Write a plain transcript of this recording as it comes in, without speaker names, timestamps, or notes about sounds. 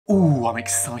Ooh, I'm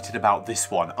excited about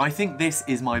this one. I think this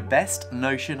is my best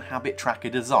Notion habit tracker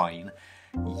design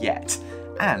yet.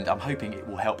 And I'm hoping it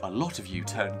will help a lot of you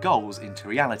turn goals into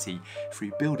reality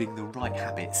through building the right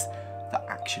habits that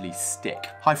actually stick.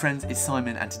 Hi friends, it's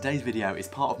Simon and today's video is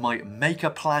part of my Make a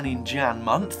Plan in Jan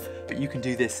month, but you can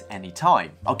do this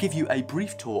anytime. I'll give you a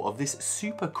brief tour of this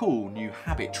super cool new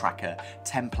habit tracker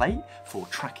template for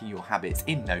tracking your habits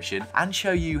in Notion and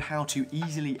show you how to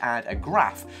easily add a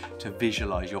graph to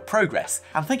visualize your progress.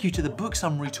 And thank you to the book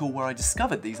summary tool where I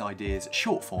discovered these ideas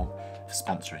short form for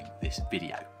sponsoring this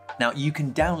video. Now you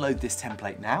can download this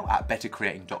template now at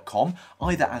bettercreating.com,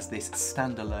 either as this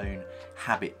standalone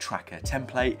habit tracker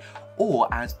template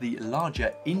or as the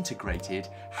larger integrated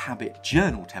habit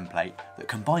journal template that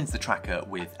combines the tracker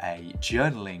with a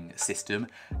journaling system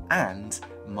and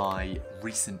my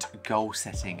recent goal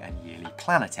setting and yearly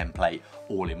planner template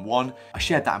all in one. I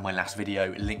shared that in my last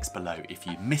video, links below if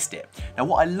you missed it. Now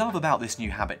what I love about this new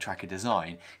habit tracker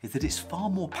design is that it's far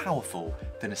more powerful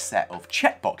than a set of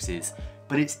checkboxes,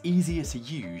 but it's easier to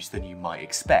use than you might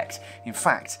expect. In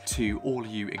fact, to all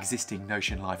you existing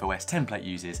Notion Life OS template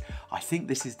users, I think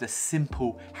this is the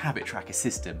simple habit tracker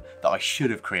system that I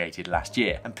should have created last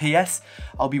year. And PS,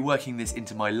 I'll be working this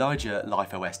into my larger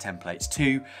Life OS templates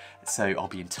too, so I'll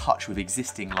be in touch with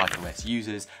existing Life OS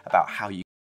users about how you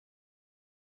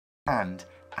and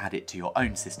add it to your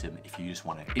own system if you just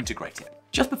want to integrate it.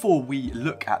 Just before we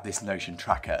look at this Notion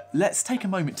tracker, let's take a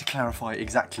moment to clarify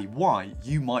exactly why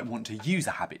you might want to use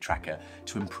a habit tracker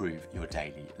to improve your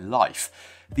daily life.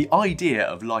 The idea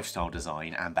of lifestyle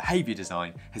design and behavior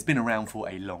design has been around for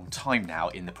a long time now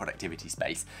in the productivity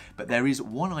space, but there is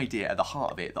one idea at the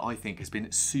heart of it that I think has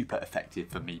been super effective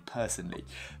for me personally: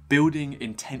 building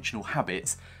intentional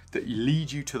habits that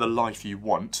lead you to the life you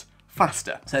want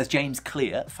faster. So as James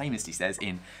Clear famously says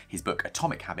in his book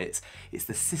Atomic Habits, it's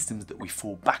the systems that we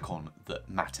fall back on that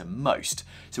matter most.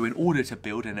 So in order to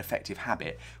build an effective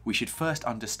habit, we should first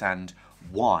understand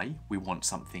why we want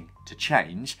something to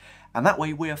change, and that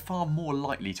way we are far more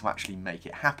likely to actually make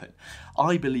it happen.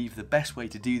 I believe the best way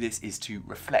to do this is to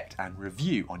reflect and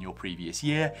review on your previous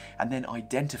year and then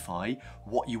identify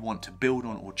what you want to build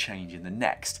on or change in the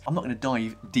next. I'm not going to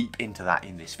dive deep into that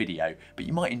in this video, but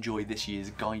you might enjoy this year's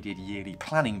guided yearly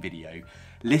planning video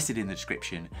listed in the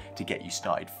description to get you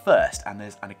started first, and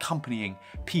there's an accompanying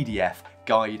PDF,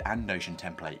 guide and Notion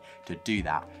template to do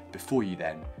that before you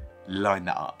then line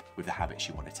that up with the habits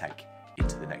you want to take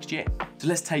into the next year. So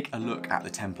let's take a look at the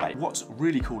template. What's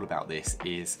really cool about this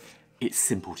is it's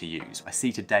simple to use. I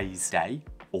see today's day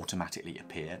automatically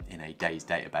appear in a days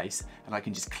database, and I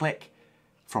can just click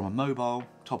from a mobile,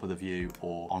 top of the view,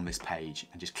 or on this page,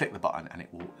 and just click the button and it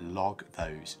will log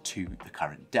those to the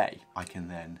current day. I can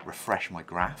then refresh my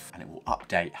graph and it will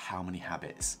update how many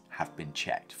habits have been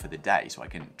checked for the day, so I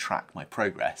can track my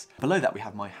progress. Below that we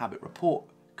have my habit report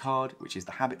card, which is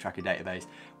the habit tracker database,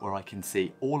 where I can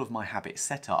see all of my habits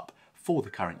set up for the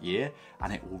current year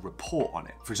and it will report on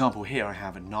it. For example, here I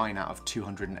have a 9 out of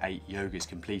 208 yogas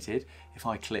completed. If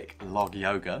I click log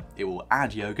yoga, it will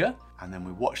add yoga, and then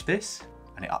we watch this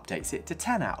and it updates it to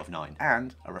 10 out of 9.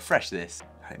 And I refresh this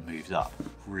and it moves up.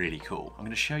 Really cool. I'm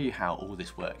going to show you how all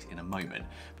this works in a moment.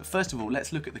 But first of all,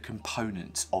 let's look at the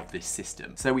components of this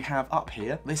system. So we have up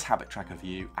here this habit tracker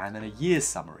view and then a year's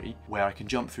summary where I can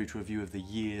jump through to a view of the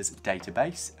year's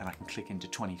database, and I can click into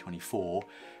 2024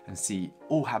 and see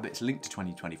all habits linked to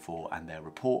 2024 and their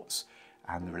reports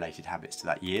and the related habits to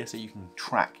that year, so you can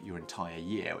track your entire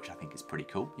year, which I think is pretty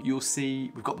cool. You'll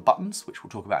see we've got the buttons, which we'll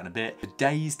talk about in a bit, the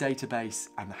days database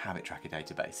and the habit tracker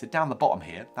database. So down the bottom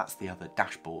here, that's the other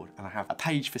dashboard, and I have a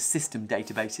page for system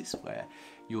databases where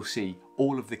you'll see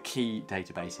all of the key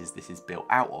databases this is built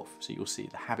out of. So you'll see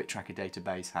the habit tracker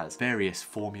database has various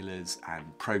formulas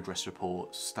and progress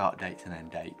reports, start dates and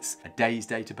end dates. A days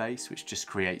database, which just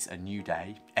creates a new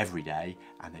day every day,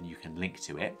 and then you can link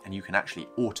to it, and you can actually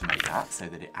automate that so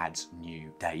that it adds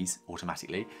new days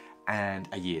automatically, and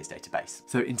a year's database.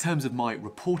 So in terms of my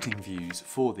reporting views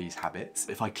for these habits,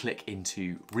 if I click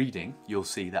into reading, you'll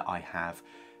see that I have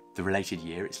the related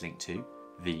year it's linked to,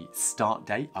 the start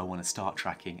date I want to start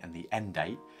tracking and the end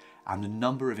date, and the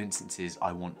number of instances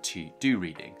I want to do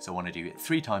reading. So I want to do it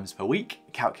 3 times per week.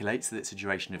 It calculates that it's a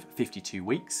duration of 52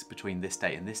 weeks between this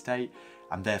date and this date,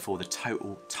 and therefore the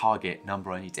total target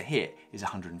number I need to hit is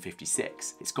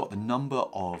 156. It's got the number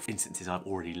of instances I've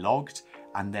already logged,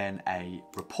 and then a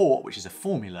report, which is a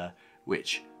formula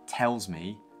which tells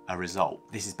me a result.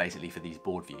 This is basically for these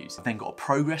board views. I've then got a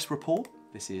progress report.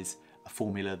 This is a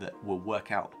formula that will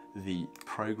work out the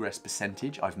progress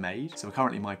percentage I've made. So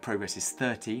currently my progress is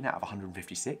 13 out of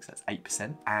 156, that's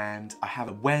 8%. And I have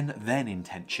a when then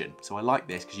intention. So I like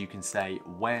this because you can say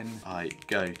when I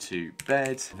go to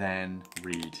bed, then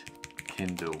read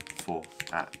Kindle for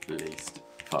at least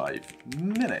 5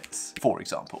 minutes, for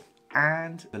example.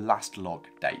 And the last log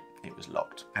date, it was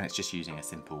logged. And it's just using a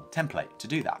simple template to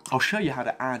do that. I'll show you how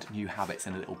to add new habits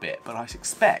in a little bit, but I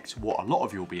suspect what a lot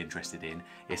of you will be interested in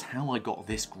is how I got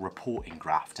this reporting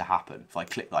graph to happen. If I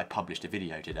click that I published a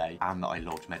video today and that I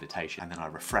logged meditation, and then I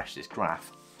refresh this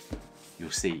graph,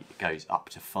 you'll see it goes up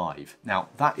to 5. Now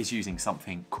that is using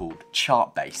something called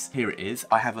Chartbase. Here it is.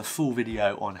 I have a full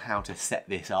video on how to set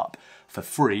this up for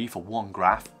free for one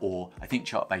graph, or I think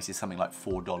Chartbase is something like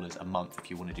 $4 a month if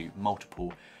you want to do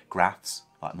multiple graphs,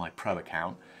 like my pro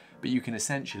account. But you can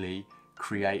essentially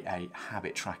create a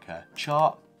habit tracker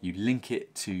chart. You link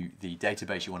it to the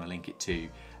database you want to link it to,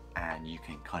 and you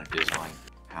can kind of design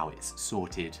how it's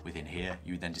sorted within here.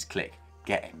 You would then just click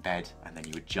get embed, and then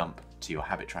you would jump to your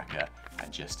habit tracker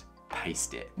and just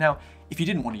paste it. Now, if you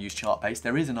didn't want to use Chartbase,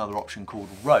 there is another option called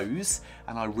Rows,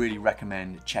 and I really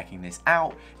recommend checking this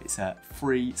out. It's a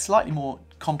free, slightly more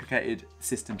complicated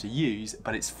system to use,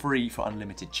 but it's free for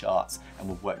unlimited charts and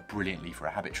will work brilliantly for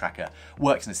a habit tracker.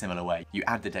 Works in a similar way. You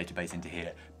add the database into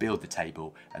here, build the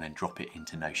table, and then drop it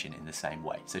into Notion in the same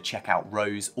way. So check out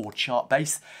Rows or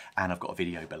Chartbase, and I've got a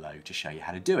video below to show you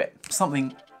how to do it.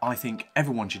 Something I think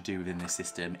everyone should do within this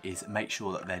system is make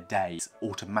sure that their days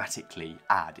automatically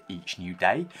add each new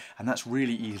day, and that's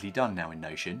really easily done now in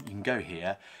Notion. You can go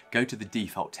here, go to the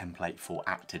default template for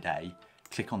Add Today,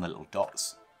 click on the little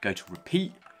dots, go to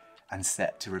repeat, and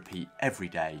set to repeat every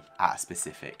day at a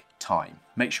specific time.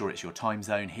 Make sure it's your time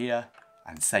zone here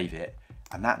and save it.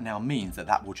 And that now means that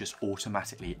that will just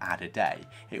automatically add a day.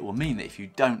 It will mean that if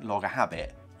you don't log a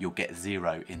habit, you'll get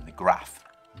 0 in the graph.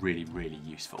 Really, really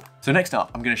useful. So next up,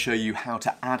 I'm going to show you how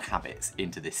to add habits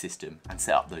into this system and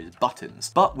set up those buttons.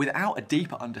 But without a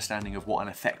deeper understanding of what an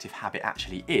effective habit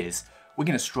actually is, we're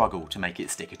going to struggle to make it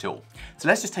stick at all. So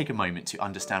let's just take a moment to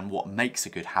understand what makes a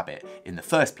good habit in the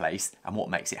first place and what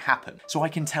makes it happen. So I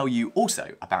can tell you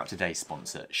also about today's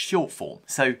sponsor, Shortform.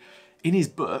 So in his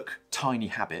book, Tiny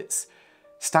Habits,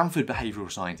 Stanford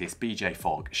behavioural scientist BJ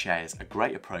Fogg shares a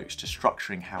great approach to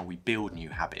structuring how we build new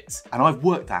habits. And I've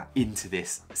worked that into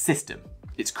this system.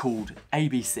 It's called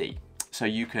ABC. So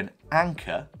you can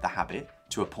anchor the habit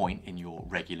to a point in your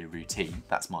regular routine.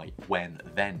 That's my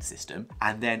when-then system.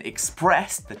 And then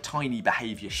express the tiny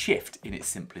behaviour shift in its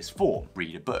simplest form.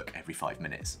 Read a book every 5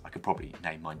 minutes. I could probably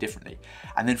name mine differently.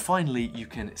 And then finally, you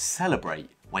can celebrate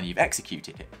when you've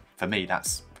executed it. For me,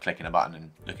 that's clicking a button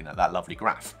and looking at that lovely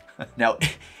graph. Now,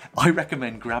 I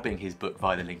recommend grabbing his book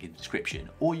via the link in the description,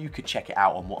 or you could check it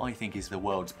out on what I think is the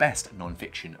world's best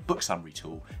non-fiction book summary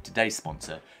tool, today's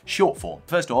sponsor, Shortform.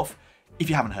 First off, if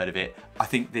you haven't heard of it, I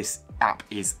think this app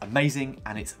is amazing,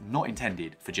 and it's not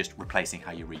intended for just replacing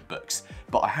how you read books.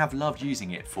 But I have loved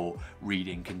using it for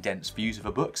reading condensed views of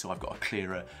a book, so I've got a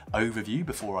clearer overview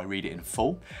before I read it in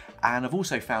full. And I've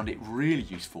also found it really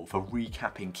useful for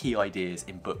recapping key ideas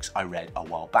in books I read a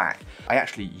while back. I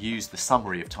actually used the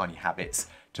summary of Tiny Habits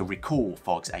to recall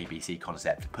Fogg's ABC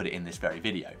concept, put it in this very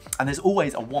video. And there's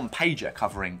always a one-pager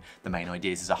covering the main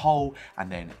ideas as a whole,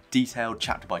 and then detailed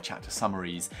chapter by chapter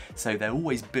summaries, so they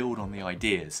always build on the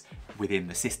ideas within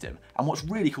the system. And what's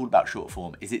really cool about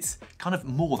Shortform is it's kind of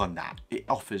more than that. It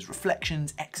offers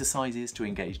reflections, exercises to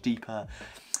engage deeper.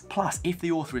 Plus, if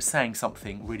the author is saying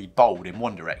something really bold in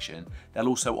one direction, they'll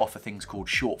also offer things called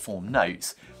short form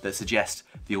notes that suggest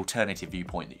the alternative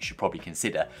viewpoint that you should probably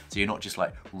consider. So you're not just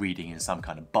like reading in some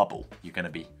kind of bubble, you're going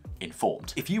to be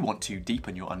informed. If you want to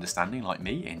deepen your understanding like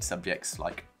me in subjects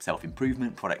like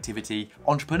self-improvement, productivity,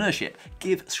 entrepreneurship,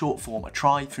 give Shortform a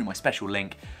try through my special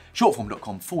link,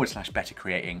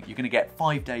 shortform.com/bettercreating. You're going to get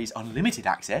 5 days unlimited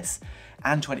access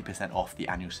and 20% off the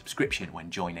annual subscription when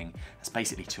joining. That's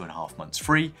basically 2.5 months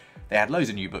free. They add loads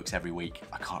of new books every week.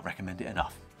 I can't recommend it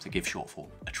enough, so give Shortform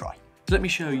a try. So let me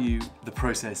show you the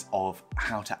process of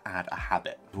how to add a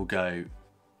habit. We'll go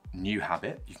new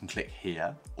habit. You can click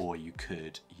here, or you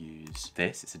could use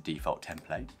this. It's a default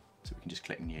template. So we can just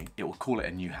click new. It will call it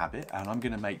a new habit, and I'm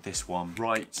going to make this one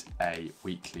write a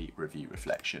weekly review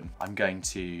reflection. I'm going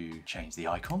to change the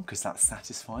icon because that's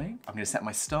satisfying. I'm going to set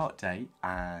my start date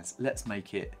as, let's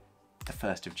make it the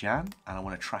 1st of Jan, and I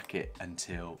want to track it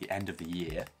until the end of the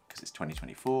year because it's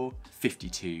 2024,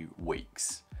 52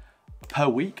 weeks. Per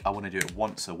week, I want to do it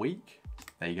once a week.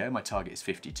 There you go, my target is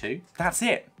 52. That's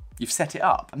it, you've set it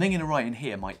up. I'm then going to write in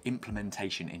here my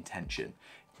implementation intention.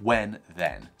 When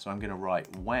then. So I'm going to write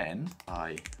when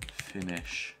I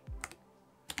finish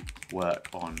work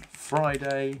on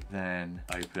Friday, then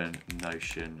open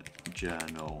Notion,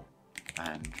 journal,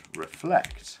 and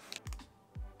reflect.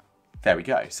 There we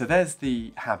go. So there's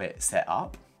the habit set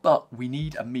up, but we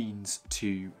need a means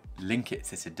to link it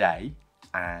to today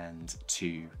and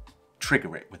to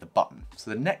trigger it with a button. So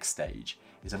the next stage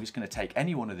is I'm just going to take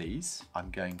any one of these.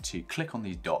 I'm going to click on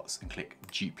these dots and click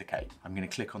duplicate. I'm going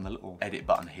to click on the little edit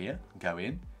button here and go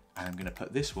in. And I'm going to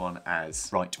put this one as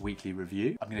Write Weekly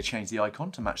Review. I'm going to change the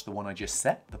icon to match the one I just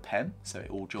set, the pen, so it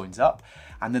all joins up.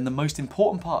 And then the most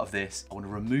important part of this, I want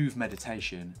to remove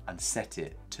meditation and set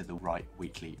it to the Write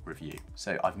Weekly Review.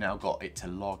 So I've now got it to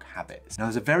log habits. Now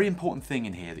there's a very important thing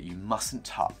in here that you mustn't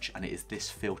touch, and it is this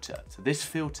filter. So this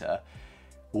filter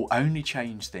will only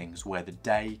change things where the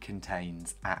day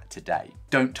contains at today.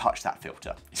 Don't touch that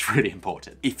filter. It's really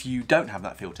important. If you don't have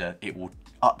that filter, it will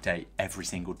update every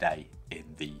single day in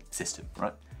the system,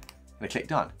 right? I'm gonna click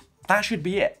done. That should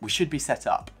be it. We should be set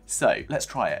up. So let's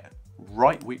try it.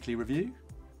 Write Weekly Review.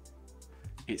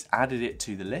 It's added it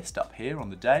to the list up here on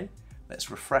the day.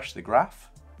 Let's refresh the graph.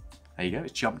 There you go,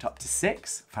 it's jumped up to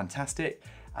 6, fantastic.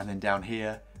 And then down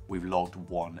here, we've logged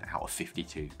 1 out of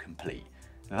 52 complete.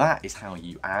 That is how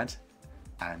you add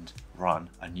and run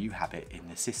a new habit in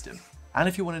the system. And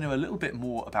if you want to know a little bit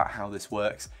more about how this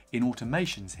works, in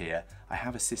automations here, I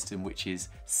have a system which is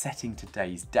setting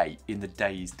today's date in the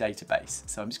days database.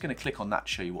 So I'm just going to click on that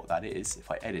to show you what that is.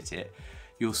 If I edit it,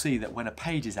 you'll see that when a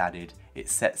page is added, it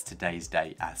sets today's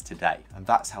date as today. And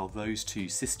that's how those two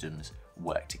systems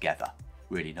work together.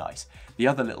 Really nice. The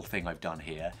other little thing I've done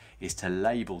here is to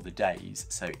label the days.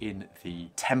 So in the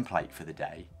template for the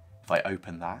day, if I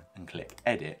open that and click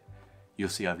edit, you'll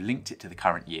see I've linked it to the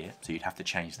current year, so you'd have to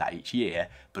change that each year,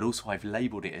 but also I've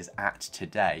labeled it as at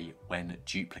today when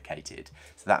duplicated.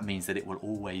 So that means that it will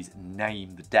always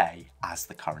name the day as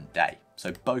the current day.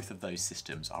 So both of those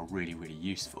systems are really, really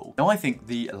useful. Now I think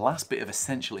the last bit of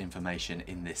essential information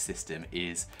in this system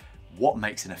is what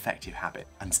makes an effective habit.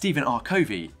 And Stephen R.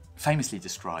 Covey famously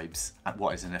describes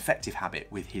what is an effective habit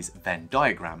with his Venn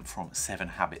diagram from 7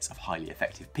 Habits of Highly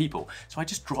Effective People. So I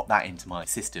just dropped that into my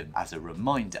system as a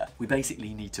reminder. We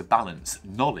basically need to balance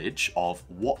knowledge of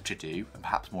what to do, and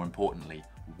perhaps more importantly,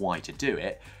 why to do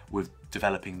it, with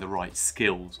developing the right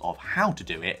skills of how to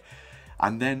do it.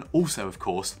 And then also, of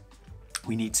course,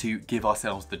 we need to give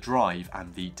ourselves the drive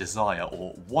and the desire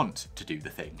or want to do the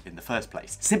thing in the first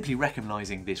place. Simply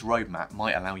recognizing this roadmap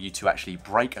might allow you to actually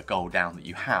break a goal down that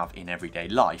you have in everyday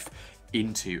life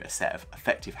into a set of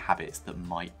effective habits that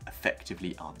might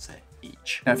effectively answer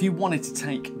each. Now, if you wanted to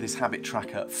take this habit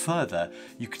tracker further,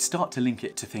 you could start to link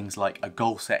it to things like a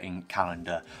goal setting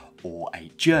calendar or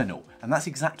a journal. And that's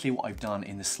exactly what I've done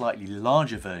in the slightly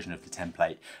larger version of the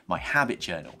template, my habit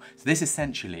journal. So this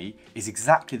essentially is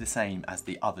exactly the same as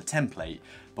the other template,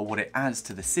 but what it adds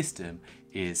to the system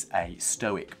is a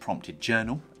Stoic prompted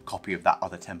journal, a copy of that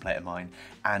other template of mine,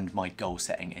 and my goal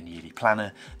setting and yearly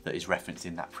planner that is referenced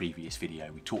in that previous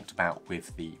video we talked about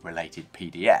with the related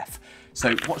PDF.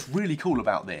 So what's really cool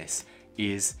about this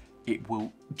is it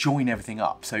will join everything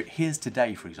up. So here's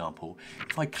today, for example.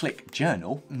 If I click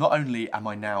journal, not only am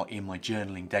I now in my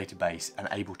journaling database and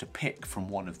able to pick from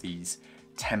one of these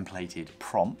templated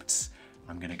prompts,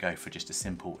 I'm going to go for just a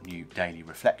simple new daily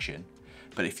reflection.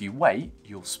 But if you wait,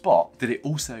 you'll spot that it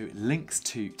also links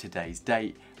to today's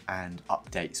date and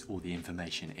updates all the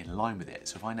information in line with it.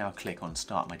 So if I now click on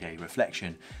Start My Daily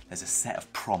Reflection, there's a set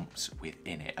of prompts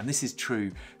within it. And this is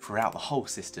true throughout the whole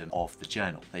system of the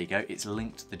journal. There you go, it's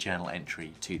linked the journal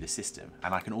entry to the system.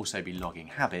 And I can also be logging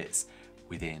habits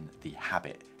within the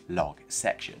habit log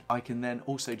section. I can then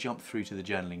also jump through to the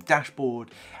journaling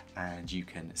dashboard and you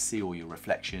can see all your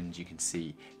reflections, you can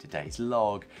see today's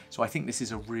log. So I think this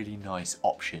is a really nice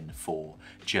option for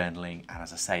journaling. And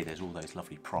as I say, there's all those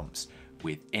lovely prompts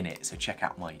within it. So check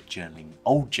out my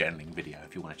old journaling video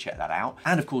if you want to check that out.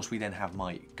 And of course, we then have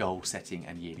my goal setting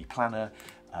and yearly planner,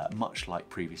 much like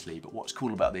previously. But what's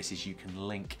cool about this is you can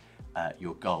link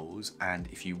your goals. And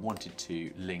if you wanted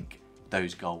to link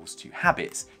those goals to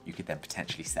habits, you could then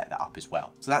potentially set that up as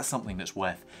well. So that's something that's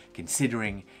worth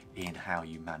considering in how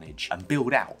you manage and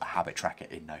build out a habit tracker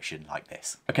in Notion like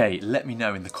this. Okay, let me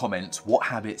know in the comments what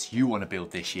habits you want to build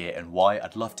this year and why.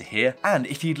 I'd love to hear. And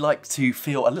if you'd like to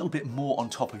feel a little bit more on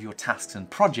top of your tasks and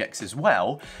projects as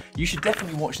well, you should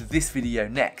definitely watch this video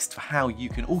next for how you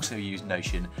can also use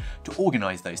Notion to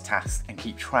organize those tasks and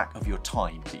keep track of your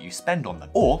time that you spend on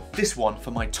them. Or this one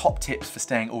for my top tips for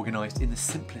staying organized in the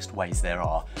simplest ways there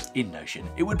are in Notion.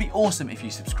 It would be awesome if you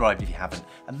subscribed if you haven't,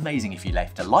 amazing if you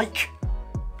left a like,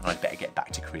 and I'd better get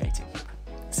back to creating.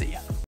 See ya.